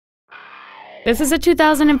This is a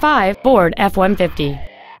 2005 Ford F-150.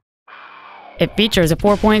 It features a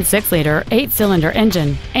 4.6-liter 8-cylinder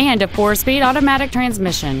engine and a 4-speed automatic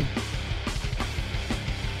transmission.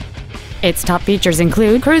 Its top features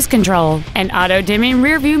include cruise control, an auto-dimming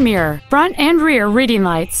rear-view mirror, front and rear reading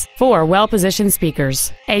lights, 4 well-positioned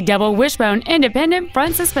speakers, a double wishbone independent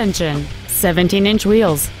front suspension, 17-inch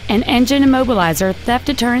wheels, an engine immobilizer theft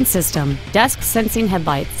deterrent system, dusk sensing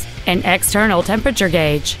headlights, an external temperature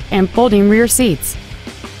gauge, and folding rear seats.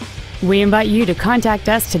 We invite you to contact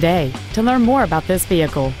us today to learn more about this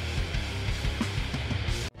vehicle.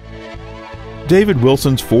 David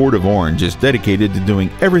Wilson's Ford of Orange is dedicated to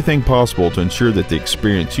doing everything possible to ensure that the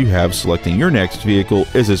experience you have selecting your next vehicle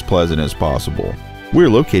is as pleasant as possible. We're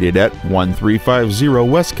located at 1350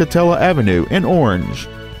 West Katella Avenue in Orange.